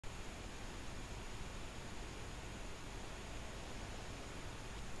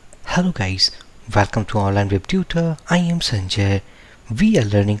Hello guys, welcome to Online Web Tutor. I am Sanjay. We are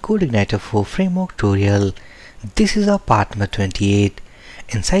learning CodeIgniter for Framework tutorial. This is our part number 28.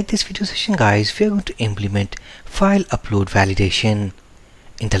 Inside this video session guys, we are going to implement file upload validation.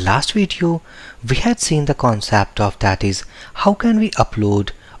 In the last video, we had seen the concept of that is how can we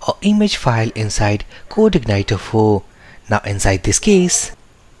upload an image file inside CodeIgniter 4. Now inside this case,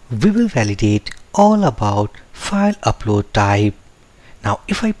 we will validate all about file upload type. Now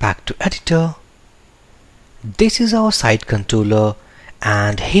if I back to editor, this is our site controller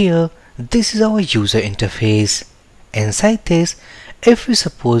and here this is our user interface. Inside this, if we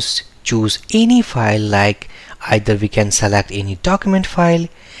suppose choose any file, like either we can select any document file,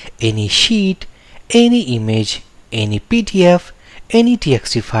 any sheet, any image, any PDF, any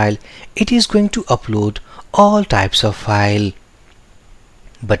txt file, it is going to upload all types of file.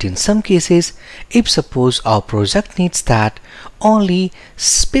 But in some cases, if suppose our project needs that only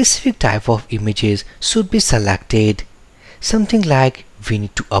specific type of images should be selected, something like we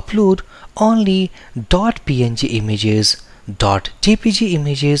need to upload only .png images, .jpg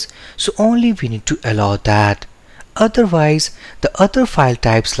images, so only we need to allow that. Otherwise, the other file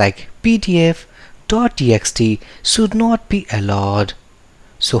types like PDF, .txt should not be allowed.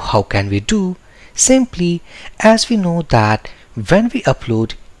 So how can we do? Simply, as we know that when we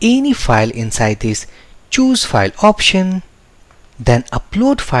upload any file inside this choose file option, then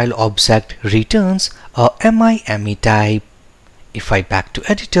upload file object returns a MIME type. If I back to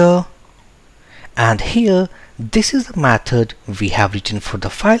editor, and here this is the method we have written for the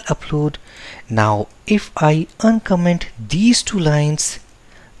file upload. Now if I uncomment these two lines,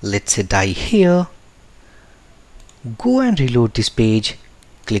 let's say die here, go and reload this page,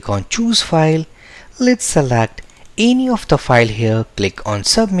 click on choose file, let's select any of the file here, click on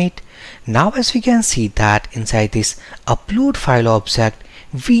submit. Now as we can see that inside this upload file object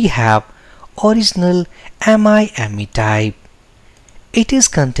we have original MIME type. It is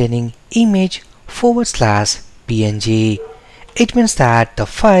containing image/png. It means that the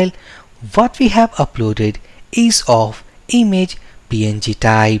file what we have uploaded is of image png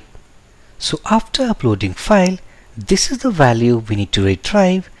type. So after uploading file, this is the value we need to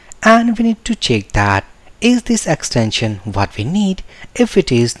retrieve and we need to check that is this extension what we need. If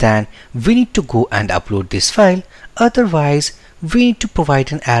it is, then we need to go and upload this file. Otherwise, we need to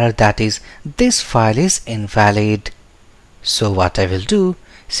provide an error that is this file is invalid. So what I will do,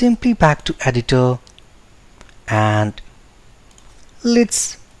 simply back to editor and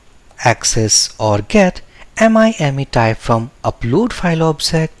let's access or get MIME type from upload file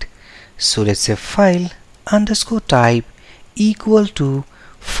object. So let's say file underscore type equal to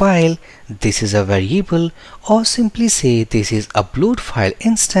file, this is a variable, or simply say this is upload file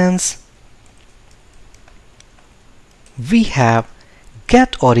instance. We have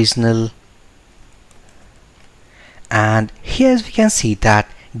get original, and here we can see that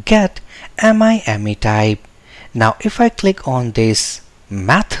get MIME type. Now if I click on this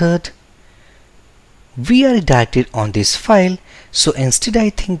method, we are redirected on this file. So instead I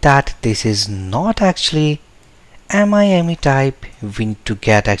think that this is not actually MIME type, we need to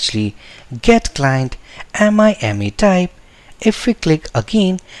get actually get client MIME type. If we click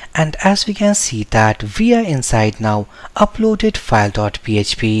again, and as we can see that we are inside now uploaded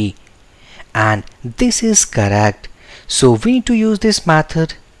file.php, and this is correct. So we need to use this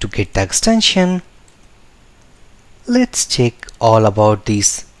method to get the extension. Let's check all about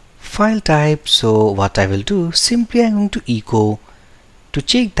this file type. So what I will do, simply I'm going to echo to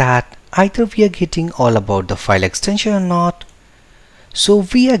check that either we are getting all about the file extension or not. So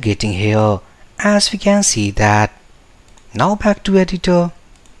we are getting here, as we can see that. Now back to editor.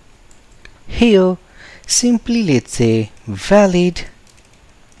 Here simply let's say valid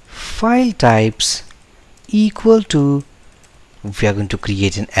file types equal to, we are going to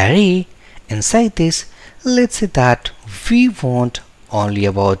create an array. Inside this, let's say that we want only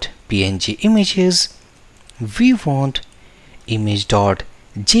about png images, we want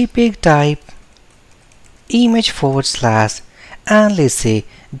image.jpg type, image / and let's say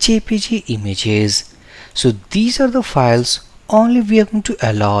jpg images. So these are the files only we are going to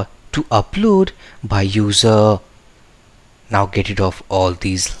allow to upload by user. Now get rid of all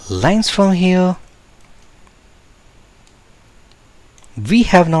these lines from here. We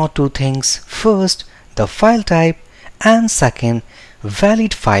have now two things. First, the file type, and second,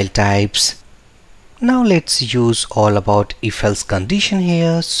 valid file types. Now let's use all about if-else condition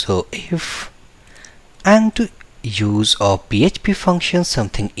here. So if I'm to use a PHP function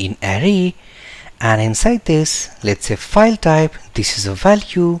something in array, and inside this let's say file type, this is a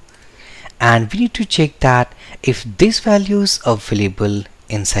value, and we need to check that if this value is available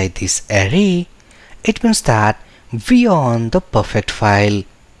inside this array, it means that we are on the perfect file.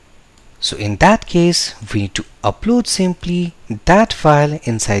 So in that case, we need to upload simply that file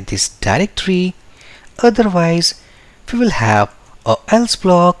inside this directory. Otherwise, we will have a else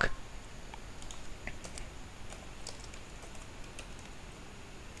block.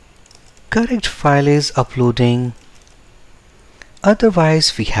 Correct file is uploading.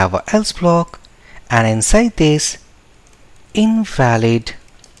 Otherwise, we have a else block, and inside this, invalid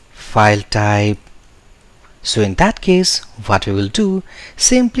file type. So in that case, what we will do,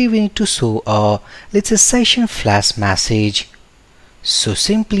 simply we need to show a, let's say, session flash message. So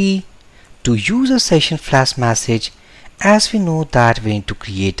simply to use a session flash message, as we know that we need to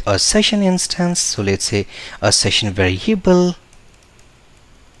create a session instance. So let's say a session variable.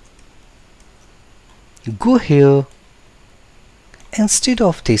 Go here. Instead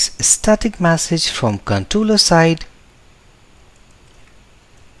of this static message from controller side,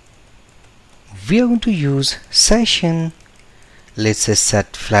 we are going to use session, let's say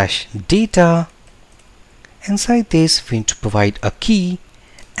set flash data. Inside this, we need to provide a key,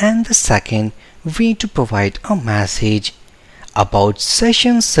 and the second, we need to provide a message about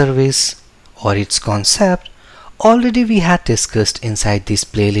session service or its concept. Already we had discussed inside this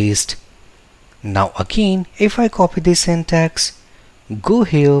playlist. Now again, if I copy this syntax, go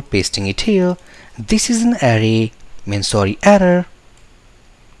here, pasting it here, this is an array, error.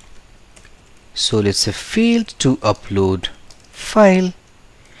 So let's say failed to upload file,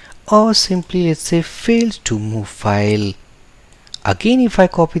 or simply let's say failed to move file. Again, if I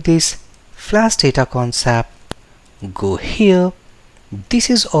copy this flash data concept, go here, this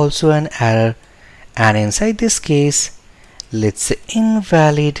is also an error, and inside this case, let's say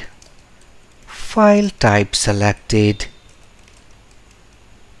invalid file type selected.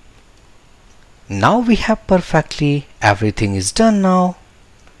 Now we have perfectly everything is done now.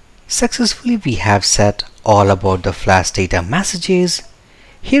 Successfully we have set all about the flash data messages.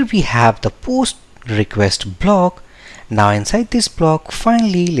 Here we have the post request block. Now inside this block,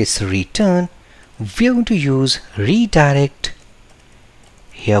 finally let's return. We are going to use redirect.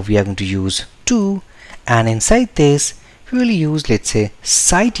 Here we are going to use to, and inside this we will use, let's say,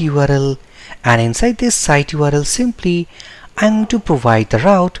 site URL, and inside this site URL simply I'm going to provide the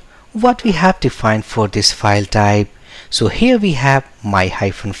route what we have defined for this file type. So here we have my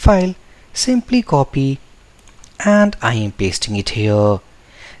 -file, simply copy, and I am pasting it here.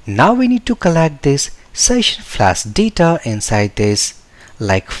 Now we need to collect this session flash data inside this,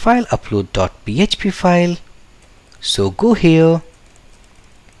 like file upload.php file. So go here,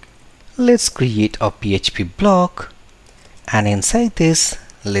 let's create a PHP block, and inside this,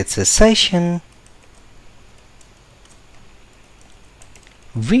 let's say session.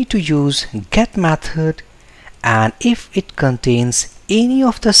 We need to use get method, and if it contains any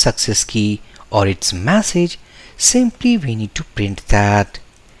of the success key or its message, simply we need to print that.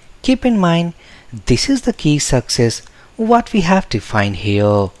 Keep in mind, this is the key success what we have defined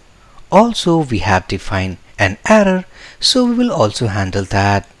here. Also we have defined an error, so we will also handle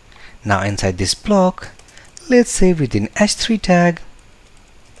that. Now inside this block, let's say within h3 tag,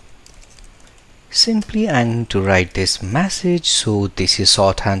 simply I'm going to write this message. So this is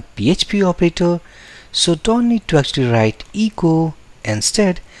shorthand PHP operator, so don't need to actually write echo.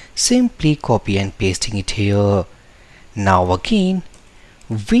 Instead, simply copy and pasting it here. Now again,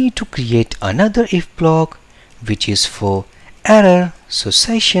 we need to create another if block which is for error. So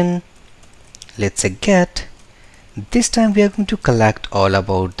session, let's say get. This time we are going to collect all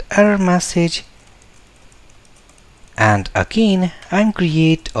about the error message, and again I'm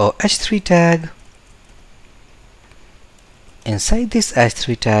create a h3 tag. Inside this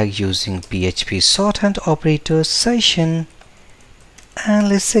h3 tag, using PHP shorthand operator session, and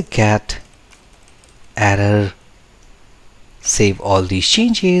let's say get error. Save all these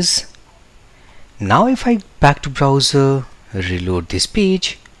changes. Now if I back to browser, reload this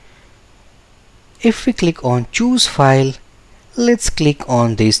page, if we click on choose file, let's click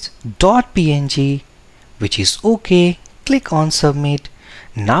on this .png, which is okay. Click on submit.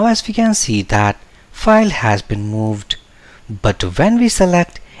 Now as we can see that file has been moved. But when we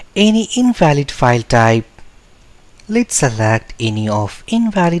select any invalid file type, let's select any of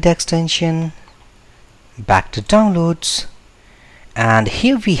invalid extension, back to downloads, and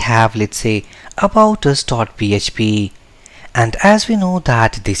here we have, let's say, about us.php, and as we know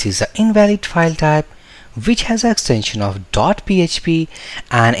that this is an invalid file type which has an extension of .php,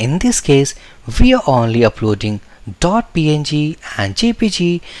 and in this case we are only uploading .png and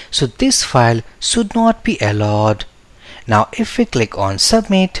jpg, so this file should not be allowed. Now if we click on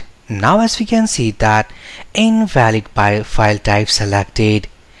submit, Now as we can see that invalid file type selected.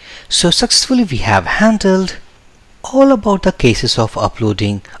 So successfully we have handled all about the cases of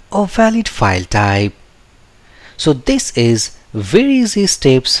uploading a valid file type. So this is very easy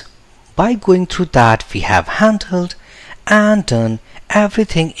steps. By going through that, we have handled and done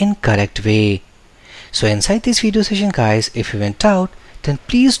everything in correct way. So inside this video session guys, if you went out, then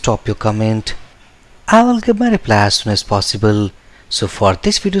please drop your comment. I will give my reply as soon as possible. So for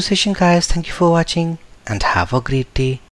this video session guys, thank you for watching and have a great day.